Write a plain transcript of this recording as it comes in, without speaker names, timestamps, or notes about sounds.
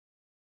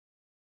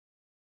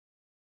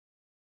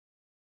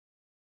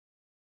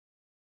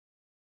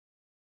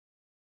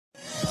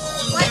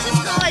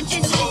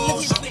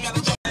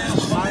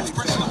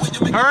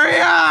Hurry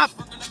up!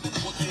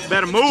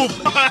 Better move.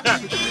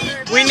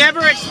 We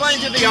never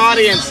explained to the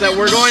audience that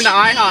we're going to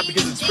IHOP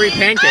because it's free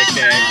pancake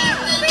day.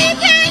 Free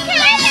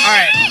pancake!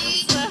 Alright.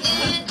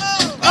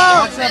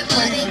 Oh!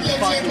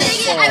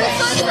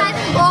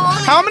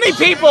 How many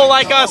people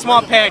like us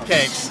want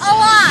pancakes? A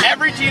lot.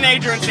 Every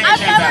teenager in San I've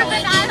Diego. never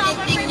been to IHOP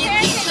for free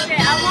pancake day.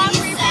 I want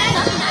free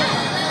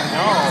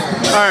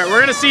pancakes. Alright, we're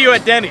gonna see you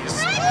at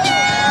Denny's.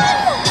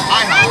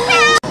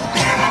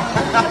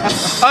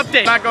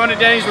 Update. We're not going to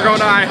Denny's, we're going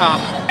to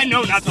IHOP. I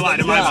know not to lie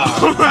to my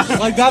mom.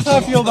 Like, that's how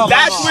I feel about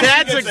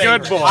That's a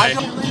good boy.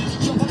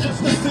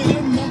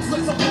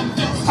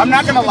 I'm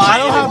not gonna lie. I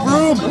don't have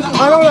room.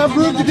 I don't have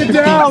room to get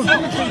down.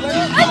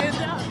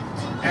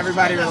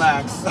 Everybody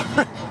relax.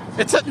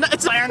 It's a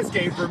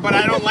landscaper, but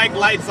I don't like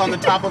lights on the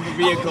top of a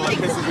vehicle. It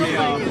pisses me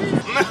off.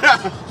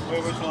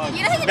 Wait, which one?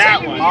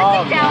 That one.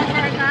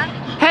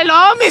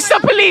 Hello, Mr.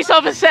 Police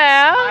Officer!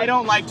 I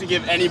don't like to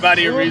give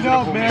anybody a reason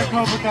to pull me.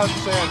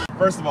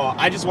 First of all,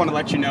 I just want to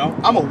let you know,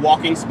 I'm a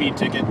walking speed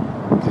ticket.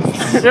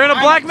 You're in a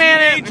black man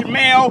teenage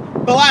male,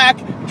 black,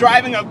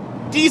 driving a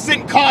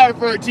decent car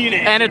for a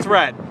teenager. and it's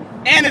red.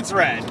 And it's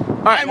red.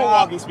 I'm a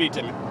walking speed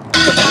ticket.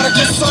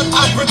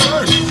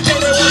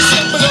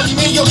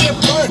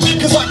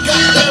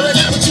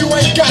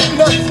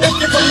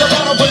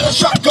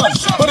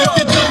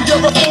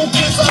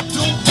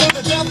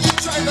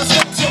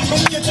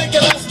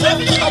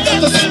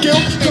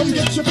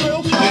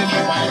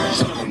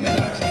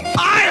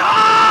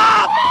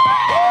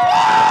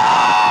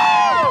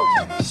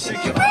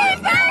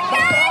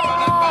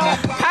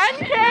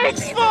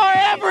 Pancakes for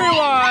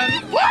everyone!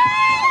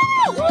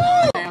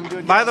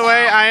 By the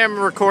way, I am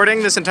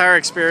recording this entire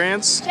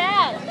experience.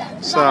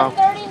 Chad, So.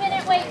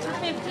 30-minute wait for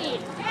 15.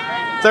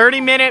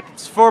 30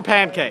 minutes for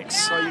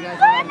pancakes.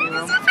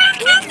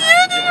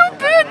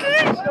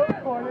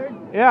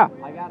 Yeah.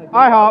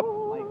 IHOP.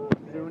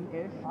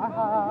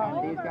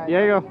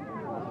 There you go.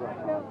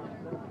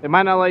 They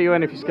might not let you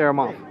in if you scare them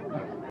off.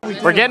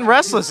 We're getting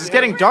restless. It's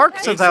getting dark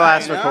since I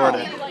last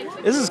recorded.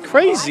 This is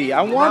crazy.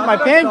 I want my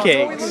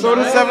pancakes. So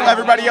does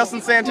everybody else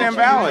in Santan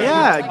Valley.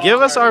 Yeah,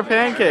 give us our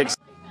pancakes.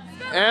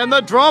 And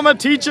the drama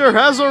teacher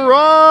has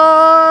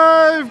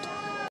arrived.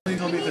 He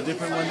told me it's a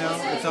different one now.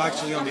 It's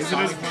actually on the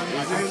Sonic one.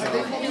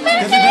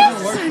 Because it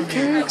doesn't work for me.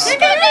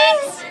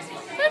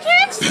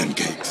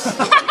 Pancakes!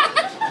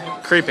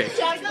 Creepy.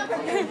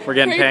 We're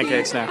getting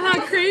pancakes now.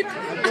 Creep.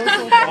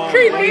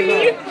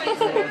 Creepy.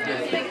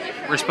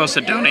 We're supposed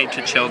to donate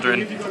to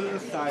children.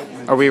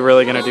 Are we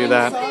really gonna do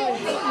that?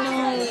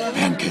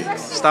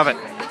 Pancakes. Stop it.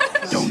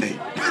 Donate.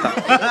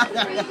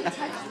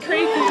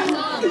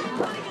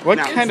 What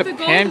kind of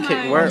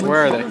pancake? Where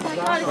are they?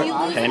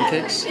 What,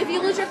 pancakes? If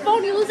you lose your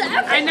phone, you lose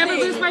everything. I never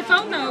lose my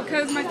phone though,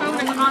 because my phone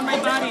is on my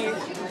body.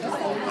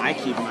 I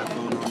keep my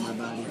phone on my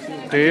body.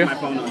 Do you? My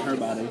phone on her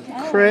body.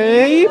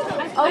 Crepe?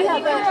 Oh yeah,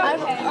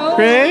 but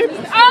Crepe?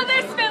 Oh,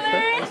 there's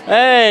spillers!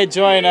 Hey,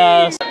 join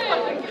us. Oh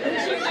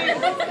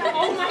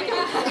my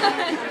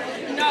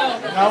god. No.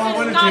 Now I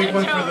want to take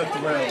one for the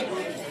thrill.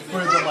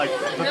 For the, like, the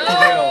thrill. No!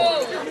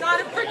 Not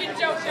a freaking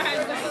joke,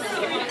 guys. This is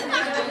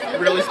serious.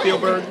 Really,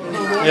 Spielberg?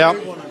 Yep.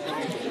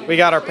 We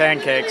got our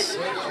pancakes.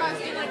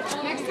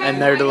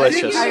 And they're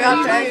delicious. I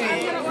got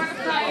pancakes.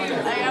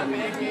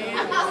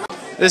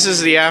 This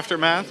is the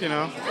aftermath, you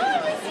know.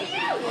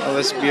 Oh,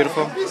 this is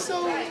beautiful.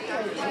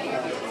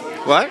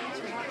 What?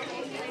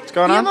 What's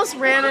going He on? almost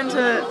ran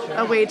into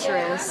a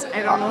waitress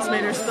and almost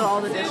made her spill all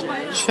the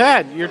dishes.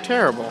 Chad, you're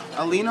terrible.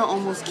 Alina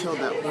almost killed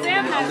that woman.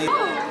 Sam has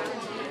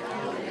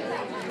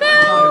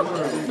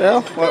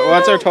Bill,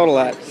 what's our total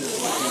at?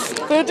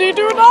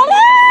 $52!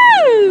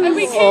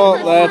 Oh,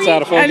 that's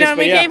out of focus, I know, we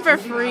but yeah. came for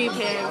free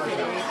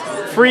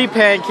pancakes. Free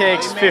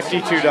pancakes,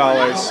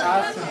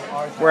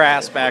 $52. We're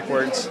ass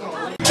backwards.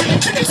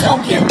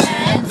 Don't get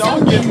mad,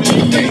 don't get me,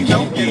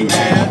 don't get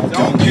mad,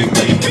 don't get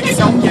me,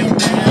 don't get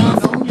mad,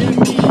 don't get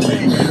me.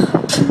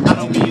 I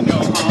don't mean no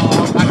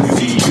harm. I can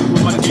see you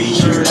with my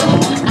t-shirt on.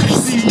 I can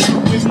see you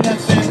with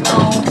nothing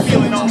on.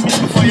 Feeling on me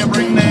before you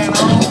bring that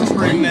on.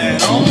 Bring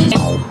that on.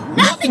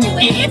 Nothing, you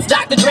idiots.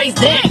 Dr. Dre's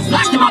dead.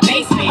 Locked in my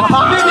basement.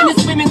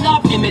 Feminist women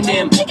love him and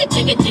them.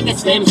 Chicka,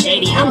 Slim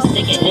Shady. I'm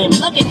sick of him.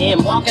 Look at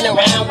him walking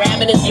around,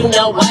 grabbing his you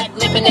know what,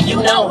 flipping the you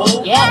know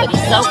who. Yeah, but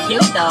he's so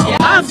cute though. Yeah,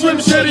 I'm Slim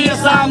Shady,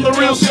 yes, I'm the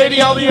real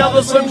Shady. All the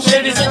other Slim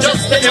Shadys are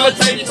just to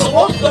imitate. So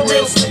won't the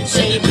real Slim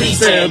Shady please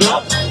stand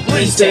up?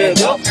 Please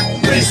stand up.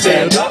 Please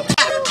stand up.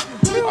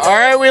 All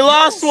right, we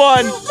lost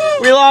one.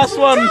 We lost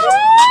one. You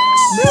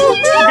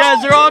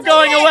guys are all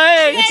going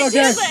away. It's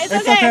okay. It's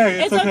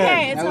okay. It's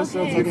okay. It's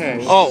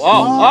okay. Oh.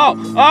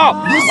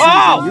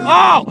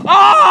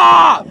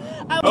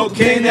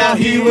 Okay, now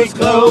he was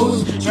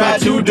close,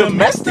 tried to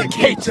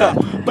domesticate ya,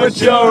 but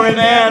you're an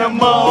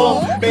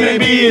animal,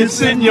 baby, it's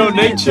in your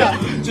nature,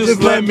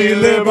 just let me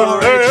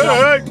liberate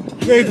ya.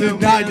 This is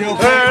not your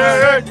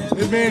favorite,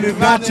 this man is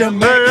not your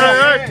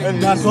maker,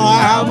 and that's why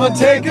I'ma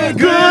take a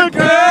good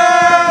girl.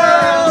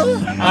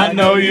 I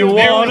know you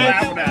want it,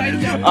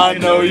 I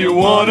know you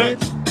want it,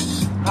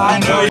 I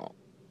know you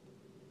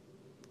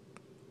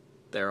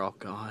They're all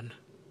gone.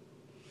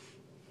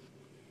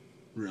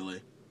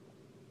 Really?